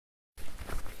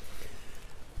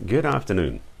Good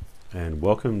afternoon, and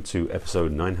welcome to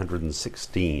episode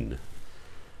 916. I'm going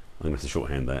to have to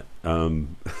shorthand that.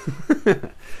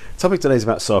 Topic today is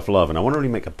about self-love, and I want to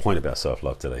really make a point about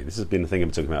self-love today. This has been the thing I've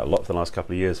been talking about a lot for the last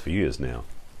couple of years, for years now.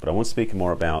 But I want to speak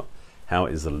more about how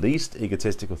it is the least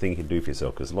egotistical thing you can do for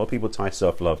yourself, because a lot of people tie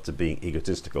self-love to being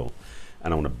egotistical,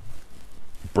 and I want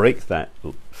to break that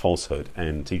falsehood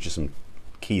and teach you some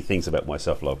key things about why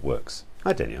self-love works.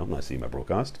 Hi Danielle, nice to see you in my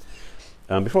broadcast.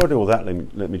 Before I do all that, let me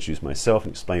introduce myself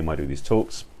and explain why I do these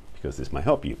talks, because this might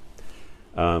help you.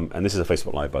 And this is a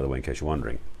Facebook Live, by the way, in case you're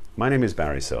wondering. My name is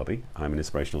Barry Selby. I'm an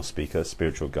inspirational speaker,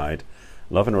 spiritual guide,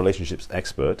 love and relationships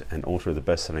expert, and author of the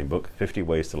best-selling book, 50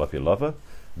 Ways to Love Your Lover.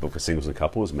 A book for singles and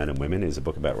couples, men and women. It is a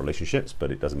book about relationships,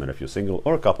 but it doesn't matter if you're single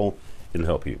or a couple, it'll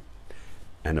help you.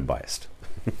 And I'm biased.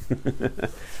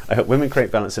 I help women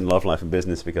create balance in love, life, and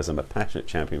business because I'm a passionate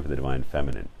champion for the divine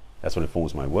feminine. That's what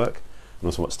informs my work, and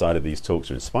also what started these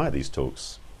talks or inspired these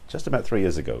talks just about 3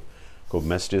 years ago, called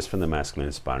Messages from the Masculine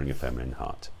Inspiring Your Feminine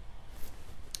Heart.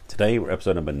 Today we're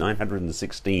episode number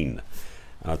 916.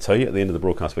 And I'll tell you at the end of the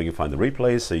broadcast where you can find the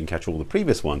replays so you can catch all the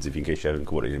previous ones in case you haven't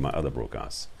caught any of my other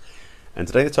broadcasts. And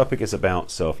today the topic is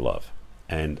about self-love.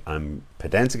 And I'm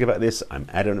pedantic about this, I'm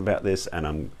adamant about this, and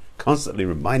I'm constantly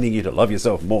reminding you to love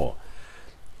yourself more.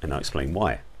 And I'll explain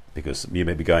why. Because you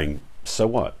may be going, so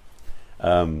what?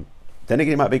 Then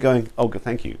again, you might be going, oh, good,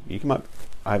 thank you.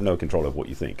 I have no control over what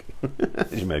you think,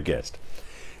 as you may have guessed.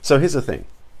 So here's the thing.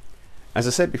 As I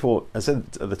said before, I said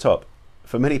at the top,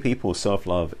 for many people,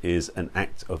 self-love is an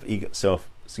act of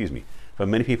For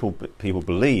many people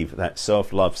believe that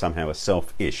self-love somehow is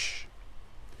selfish.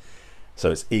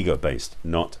 So it's ego-based,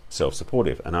 not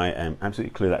self-supportive. And I am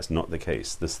absolutely clear that's not the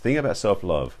case. This thing about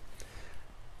self-love,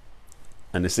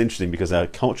 and it's interesting because our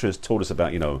culture has taught us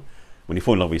about, when you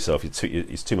fall in love with yourself,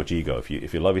 it's too much ego.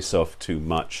 If you love yourself too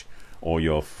much, or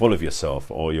you're full of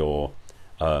yourself, or you're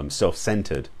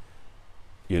self-centered,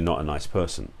 you're not a nice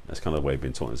person. That's kind of the way we've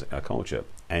been taught in our culture.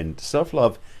 And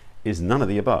self-love is none of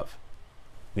the above.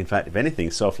 In fact, if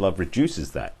anything, self-love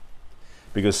reduces that.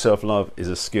 Because self-love is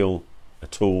a skill, a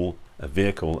tool, a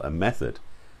vehicle, a method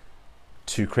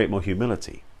to create more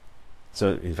humility.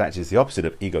 So, in fact, it's the opposite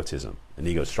of egotism and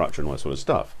ego structure and all that sort of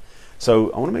stuff. So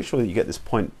I want to make sure that you get this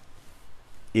point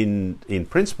in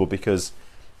principle, because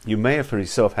you may have for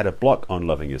yourself had a block on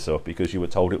loving yourself because you were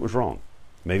told it was wrong.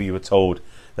 Maybe you were told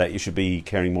that you should be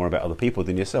caring more about other people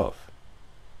than yourself.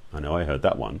 I know I heard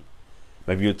that one.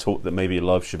 Maybe you're taught that maybe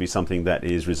love should be something that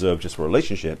is reserved just for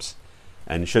relationships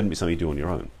and shouldn't be something you do on your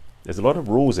own. There's a lot of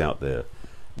rules out there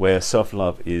where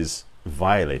self-love is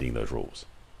violating those rules,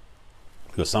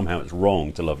 because somehow it's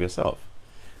wrong to love yourself.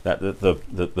 That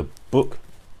the book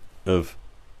of,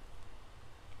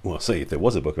 well, see, if there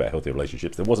was a book about healthy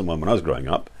relationships, there wasn't one when I was growing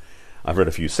up. I've read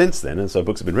a few since then, and so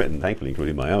books have been written, thankfully,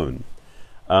 including my own.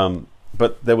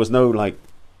 But there was no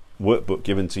workbook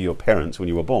given to your parents when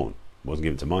you were born. It wasn't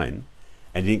given to mine,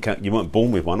 and you weren't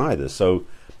born with one either. So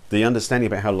the understanding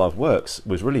about how love works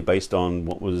was really based on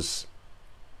what was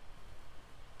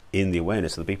in the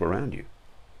awareness of the people around you.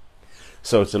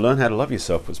 So to learn how to love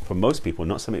yourself was, for most people,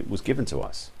 not something that was given to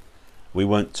us. We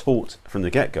weren't taught from the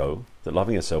get-go that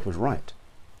loving yourself was right.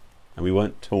 And we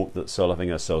weren't taught that loving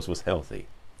ourselves was healthy.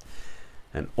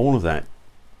 And all of that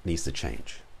needs to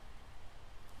change.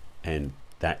 And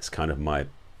that's kind of my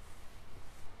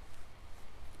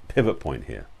pivot point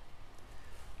here.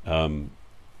 When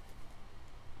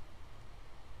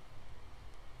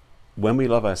we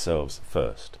love ourselves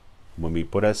first, when we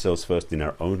put ourselves first in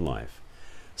our own life,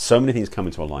 so many things come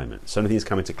into alignment. So many things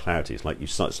come into clarity. It's like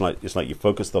you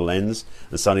focus the lens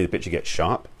and suddenly the picture gets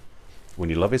sharp. When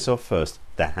you love yourself first,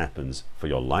 that happens for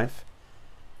your life,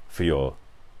 for your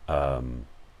I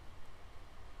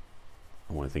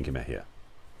want to think about here.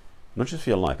 Not just for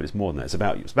your life, but it's more than that. It's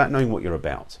about you. It's about knowing what you're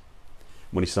about.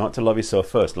 When you start to love yourself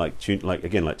first, like turning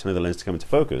the lens to come into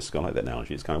focus, kind of like that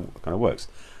analogy, it kind of works.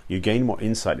 You gain more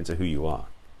insight into who you are.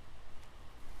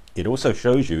 It also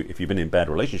shows you, if you've been in bad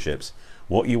relationships,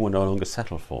 what you will no longer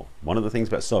settle for. One of the things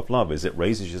about self-love is it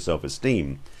raises your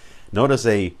self-esteem, not as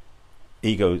a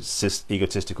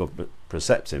egotistical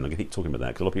perception. I keep talking about that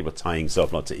because a lot of people are tying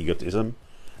self-love to egotism,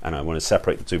 and I want to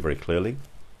separate the two very clearly.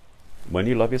 When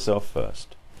you love yourself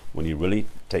first, when you really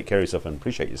take care of yourself and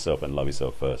appreciate yourself and love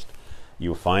yourself first,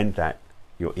 you'll find that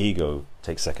your ego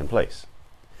takes second place.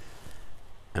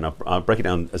 And I'll break it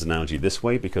down as an analogy this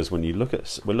way, because when you look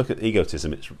at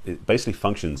egotism, it basically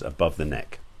functions above the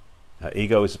neck. Our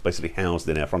ego is basically housed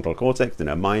in our frontal cortex, in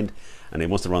our mind, and it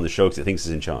wants to run the show because it thinks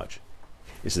it's in charge.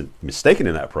 It's mistaken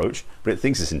in that approach, but it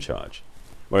thinks it's in charge.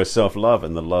 Whereas self-love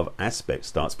and the love aspect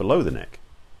starts below the neck.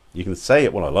 You can say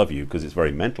it, well, I love you, because it's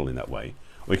very mental in that way,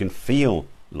 or you can feel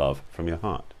love from your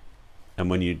heart. And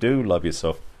when you do love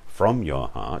yourself from your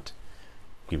heart,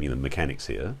 giving you the mechanics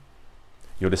here,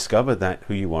 you'll discover that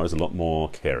who you are is a lot more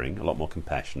caring, a lot more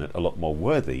compassionate, a lot more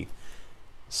worthy.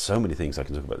 So many things I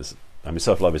can talk about this. I mean,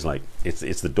 self-love is like,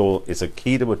 it's the door, it's a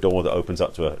key to a door that opens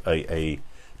up to a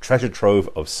treasure trove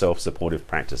of self-supportive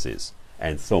practices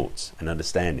and thoughts and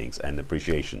understandings and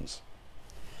appreciations.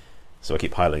 So I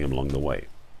keep highlighting them along the way.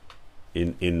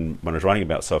 When I was writing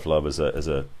about self-love as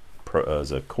a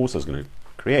course I was going to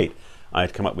create, I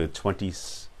had come up with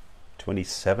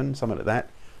 27, something like that,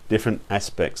 different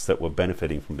aspects that were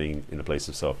benefiting from being in a place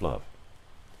of self-love.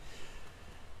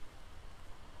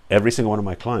 Every single one of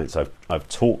my clients I've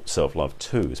taught self-love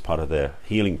to as part of their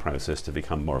healing process to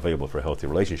become more available for a healthy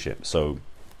relationship. So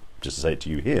just to say it to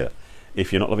you here,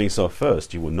 if you're not loving yourself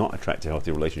first, you will not attract a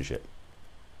healthy relationship.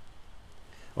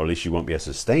 Or at least you won't be able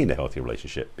to sustain a healthy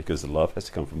relationship, because the love has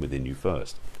to come from within you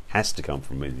first. Has to come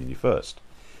from within you first.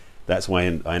 That's why I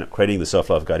ended up creating the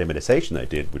self-love guided meditation that I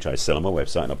did, which I sell on my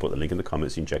website, and I'll put the link in the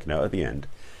comments, you can check it out at the end,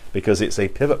 because it's a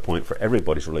pivot point for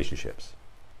everybody's relationships.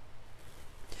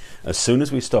 As soon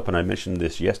as we stop, and I mentioned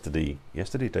this yesterday,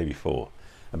 day before,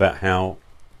 about how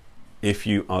if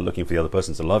you are looking for the other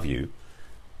person to love you,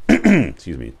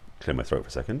 excuse me, clear my throat for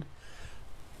a second.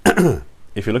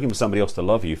 If you're looking for somebody else to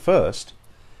love you first,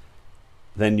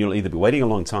 then you'll either be waiting a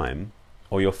long time,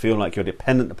 or you'll feel like you're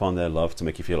dependent upon their love to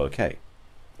make you feel okay,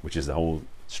 which is the whole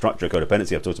structure of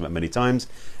codependency I've talked about many times.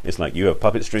 It's like you have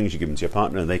puppet strings, you give them to your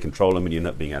partner, and they control them, and you end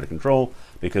up being out of control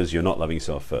because you're not loving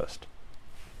yourself first.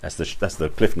 That's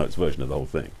the Cliff Notes version of the whole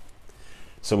thing.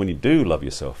 So when you do love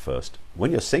yourself first,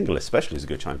 when you're single especially, is a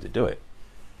good time to do it.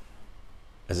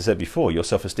 As I said before, your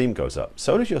self-esteem goes up.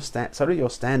 So does your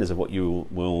standards of what you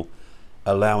will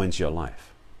allow into your life.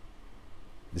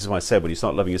 This is why I said, when you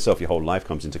start loving yourself, your whole life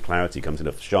comes into clarity, comes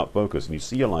into sharp focus, and you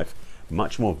see your life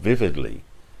much more vividly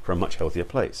from a much healthier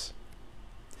place.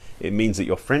 It means that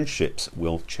your friendships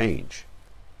will change.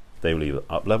 They will either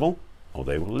up level or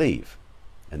they will leave.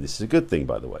 And this is a good thing,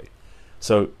 by the way.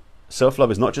 So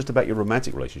self-love is not just about your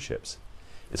romantic relationships.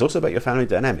 It's also about your family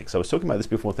dynamics. I was talking about this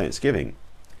before Thanksgiving,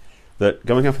 that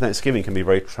going out for Thanksgiving can be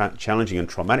very challenging and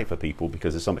traumatic for people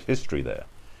because there's so much history there.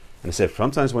 And I said,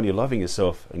 sometimes when you're loving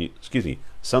yourself,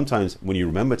 sometimes when you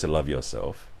remember to love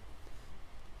yourself,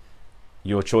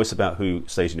 your choice about who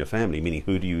stays in your family, meaning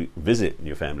who do you visit in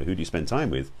your family, who do you spend time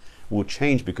with, will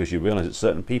change because you realize that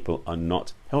certain people are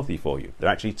not healthy for you. They're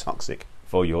actually toxic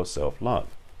for your self-love.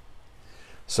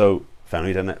 So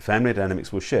family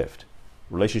dynamics will shift.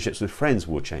 Relationships with friends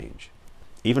will change.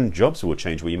 Even jobs will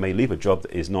change, where you may leave a job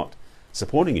that is not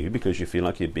supporting you because you feel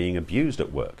like you're being abused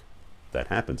at work. That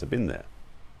happens, I've been there.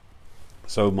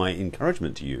 So my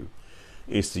encouragement to you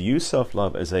is to use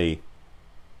self-love as a,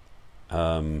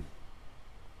 what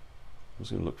was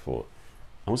I going to look for?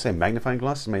 I won't say magnifying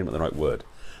glass, maybe not the right word,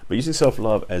 but using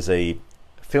self-love as a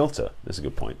filter. That's a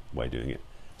good way of doing it.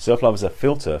 Self-love is a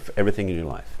filter for everything in your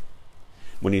life.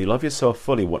 When you love yourself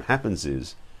fully, what happens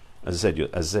is, as I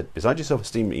said, besides your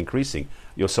self-esteem increasing,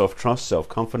 your self-trust,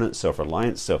 self-confidence,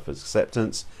 self-reliance,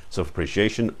 self-acceptance,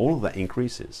 self-appreciation, all of that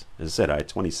increases. As I said, I had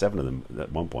 27 of them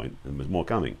at one point, and there's more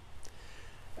coming.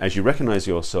 As you recognize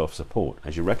your self-support,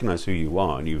 as you recognize who you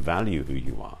are and you value who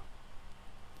you are,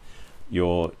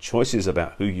 your choices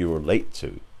about who you relate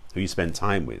to, who you spend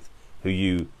time with, who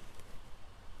you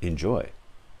enjoy,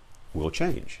 will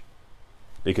change.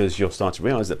 Because you'll start to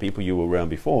realize that people you were around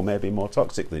before may have been more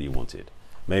toxic than you wanted,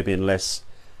 may have been less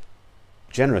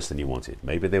generous than you wanted.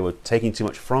 Maybe they were taking too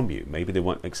much from you. Maybe they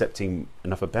weren't accepting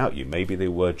enough about you. Maybe they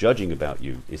were judging about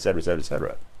you, etc., etc.,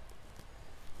 etc.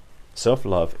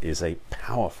 Self-love is a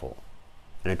powerful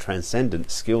and a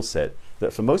transcendent skill set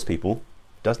that for most people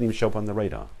doesn't even show up on the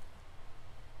radar.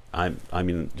 I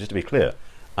mean, just to be clear,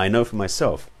 I know for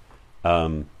myself,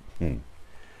 I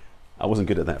wasn't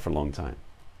good at that for a long time.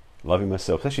 Loving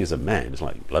myself, especially as a man, it's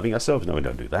like loving ourselves. No, we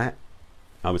don't do that.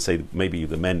 I would say maybe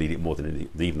the men need it more than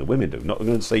even the women do. Not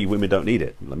going to say women don't need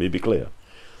it. Let me be clear.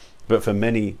 But for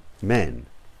many men,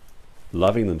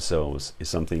 loving themselves is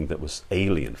something that was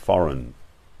alien, foreign,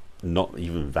 not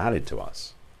even valid to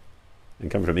us.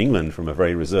 And coming from England, from a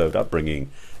very reserved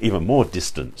upbringing, even more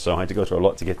distant. So I had to go through a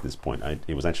lot to get to this point.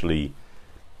 It was actually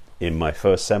in my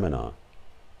first seminar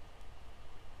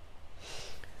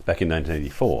back in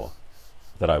 1984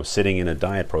 that I was sitting in a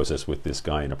diet process with this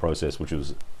guy, in a process which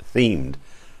was themed,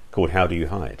 called How Do You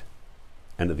Hide?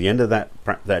 And at the end of that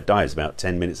diet, it's about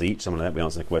 10 minutes each, something like that, we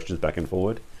answer the questions back and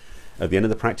forward. At the end of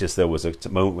the practice, there was a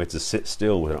moment where to sit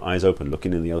still with our eyes open,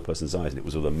 looking in the other person's eyes, and it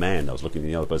was with a man. I was looking in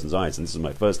the other person's eyes, and this is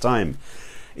my first time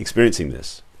experiencing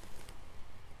this.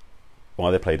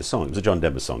 while they played a song. It was a John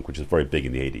Denver song, which was very big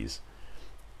in the 80s.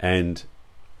 And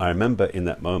I remember in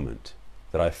that moment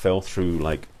that I fell through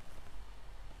like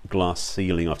glass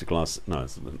ceiling after glass. No,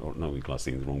 glass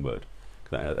ceiling is the wrong word.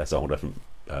 That's a whole different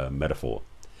metaphor.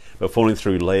 But falling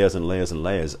through layers and layers and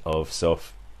layers of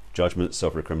self-judgment,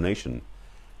 self-recrimination.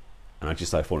 And I just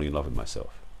started falling in love with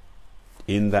myself.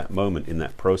 In that moment, in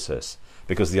that process,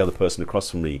 because the other person across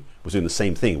from me was doing the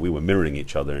same thing. We were mirroring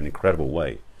each other in an incredible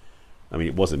way. I mean,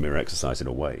 it was a mirror exercise in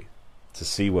a way, to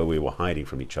see where we were hiding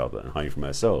from each other and hiding from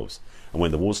ourselves. And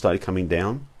when the walls started coming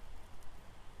down,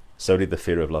 so did the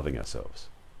fear of loving ourselves.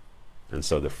 And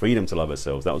so the freedom to love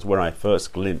ourselves, that was where I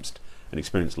first glimpsed and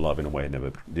experienced love in a way I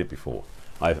never did before.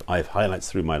 I've highlights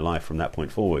through my life from that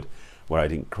point forward where I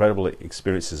had incredible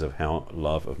experiences of how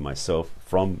love of myself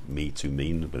from me to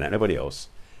me, without anybody else,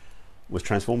 was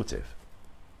transformative.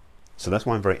 So that's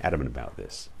why I'm very adamant about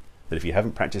this. That if you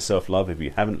haven't practiced self-love, if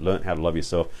you haven't learned how to love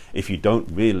yourself, if you don't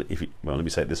really, well, let me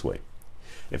say it this way.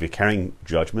 If you're carrying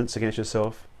judgments against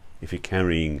yourself, if you're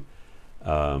carrying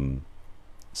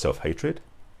self-hatred,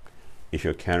 if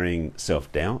you're carrying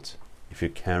self-doubt, if you're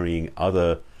carrying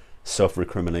other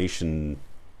self-recrimination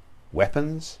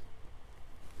weapons,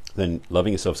 then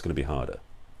loving yourself is going to be harder.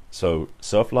 So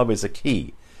self-love is a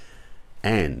key,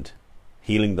 and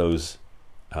healing those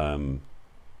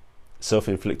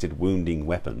self-inflicted wounding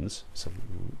weapons, so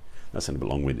that's a bit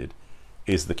long-winded,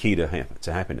 is the key to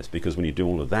happiness. Because when you do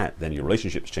all of that, then your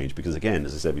relationships change. Because again,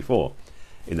 as I said before,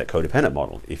 in that codependent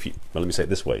model, let me say it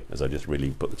this way, as I just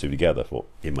really put the two together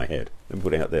in my head. Let me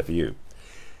put it out there for you.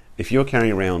 If you're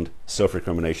carrying around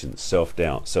self-recrimination,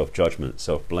 self-doubt, self-judgment,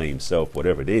 self-blame,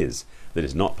 whatever it is that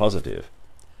is not positive,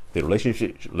 the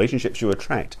relationships you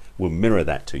attract will mirror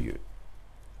that to you.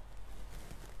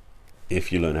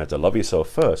 If you learn how to love yourself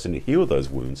first and heal those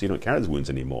wounds, you don't carry those wounds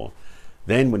anymore,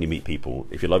 then when you meet people,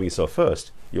 if you're loving yourself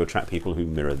first, you attract people who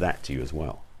mirror that to you as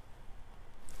well.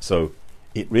 So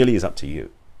it really is up to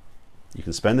you. You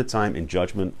can spend the time in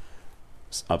judgment,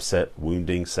 upset,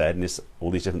 wounding, sadness, all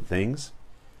these different things,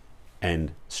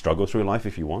 and struggle through life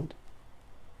if you want.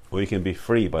 Or you can be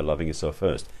free by loving yourself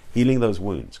first, healing those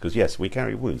wounds. Because yes, we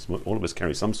carry wounds. All of us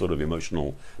carry some sort of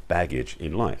emotional baggage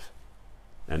in life.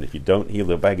 And if you don't heal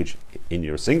the baggage in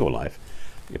your single life,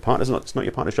 it's not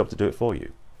your partner's job to do it for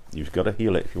you. You've got to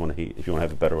heal it if you want to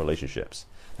have better relationships.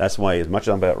 That's why, as much as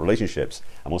I'm about relationships,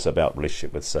 I'm also about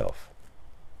relationship with self.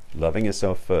 Loving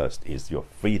yourself first is your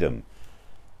freedom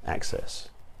access.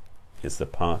 It's the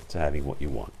path to having what you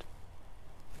want.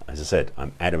 As I said,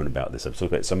 I'm adamant about this. I've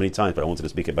talked about it so many times, but I wanted to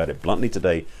speak about it bluntly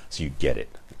today so you get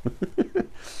it.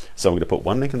 So I'm going to put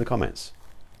one link in the comments,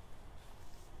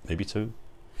 maybe two.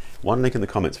 One link in the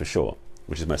comments for sure,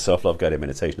 which is my self-love guided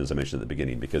meditation, as I mentioned at the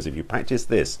beginning, because if you practice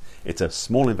this, it's a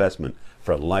small investment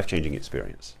for a life-changing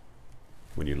experience.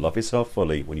 When you love yourself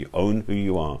fully, when you own who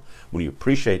you are, when you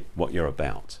appreciate what you're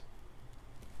about,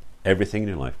 everything in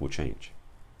your life will change.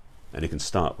 And it can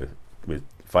start with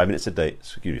 5 minutes a day,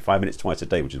 5 minutes twice a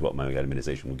day, which is what my guided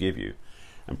meditation will give you,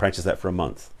 and practice that for a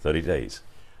month, 30 days.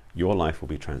 Your life will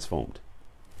be transformed.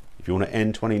 If you want to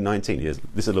end 2019, this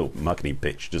is a little marketing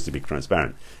pitch, just to be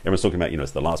transparent. Everyone's talking about,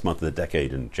 it's the last month of the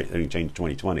decade and change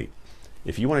 2020.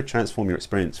 If you want to transform your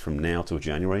experience from now till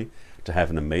January to have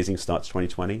an amazing start to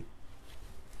 2020,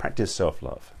 practice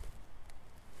self-love.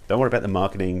 Don't worry about the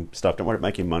marketing stuff. Don't worry about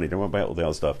making money. Don't worry about all the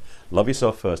other stuff. Love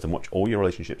yourself first and watch all your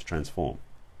relationships transform,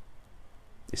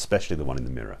 especially the one in the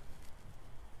mirror.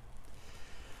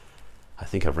 I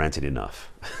think I've ranted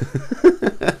enough.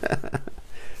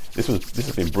 This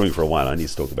has been brewing for a while. I need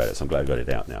to talk about it, so I'm glad I got it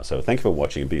out now. So thank you for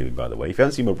watching and being with me, by the way. If you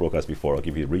haven't seen my broadcast before, I'll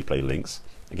give you the replay links.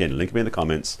 Again, link me in the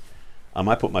comments. I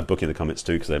might put my book in the comments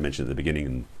too, because I mentioned at the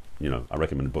beginning, and I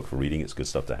recommend a book for reading. It's good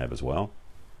stuff to have as well.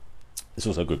 It's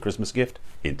also a good Christmas gift.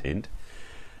 Hint, hint.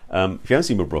 If you haven't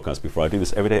seen my broadcast before, I do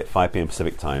this every day at 5 p.m.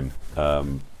 Pacific time.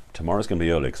 Tomorrow's going to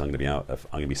be early because I'm going to be out.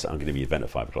 I'm going to be at the event at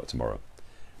 5 o'clock tomorrow.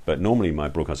 But normally my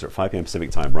broadcasts are at 5 p.m. Pacific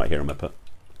time, right here on my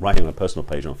personal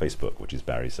page on Facebook, which is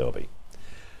Barry Selby.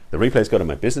 The replays go to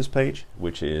my business page,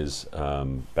 which is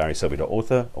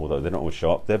barryselby.author, although they don't always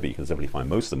show up there, but you can definitely find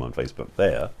most of them on Facebook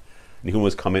there. And you can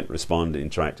always comment, respond,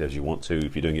 interact as you want to.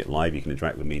 If you're doing it live, you can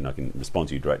interact with me and I can respond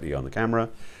to you directly on the camera.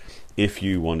 If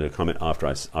you want to comment after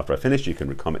I finish, you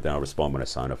can comment there. I'll respond when I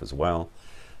sign off as well.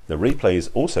 The replays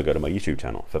also go to my YouTube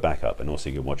channel for backup, and also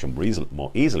you can watch them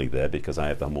more easily there because I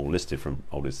have them all listed from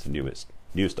oldest to newest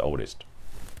to oldest.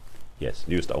 Yes,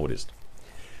 newest to oldest.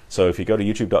 So if you go to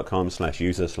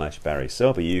youtube.com/user/Barry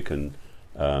Selby, you can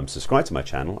subscribe to my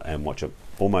channel and watch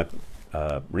all my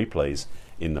replays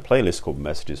in the playlist called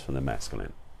Messages from the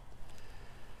Masculine.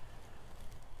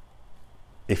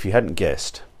 If you hadn't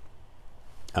guessed,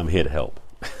 I'm here to help.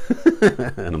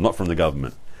 And I'm not from the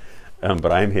government.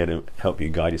 But I am here to help you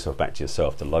guide yourself back to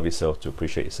yourself, to love yourself, to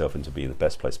appreciate yourself, and to be in the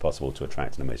best place possible to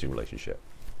attract an amazing relationship.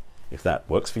 If that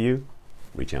works for you,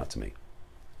 reach out to me.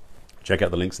 Check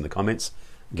out the links in the comments.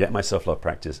 Get my self-love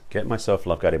practice. Get my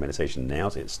self-love guided meditation now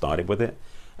to get started with it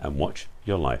and watch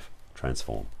your life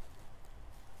transform.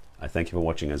 I thank you for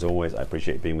watching as always. I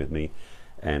appreciate being with me.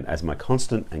 And as my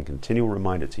constant and continual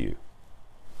reminder to you,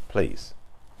 please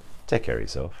take care of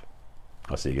yourself.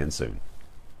 I'll see you again soon.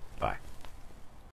 Bye.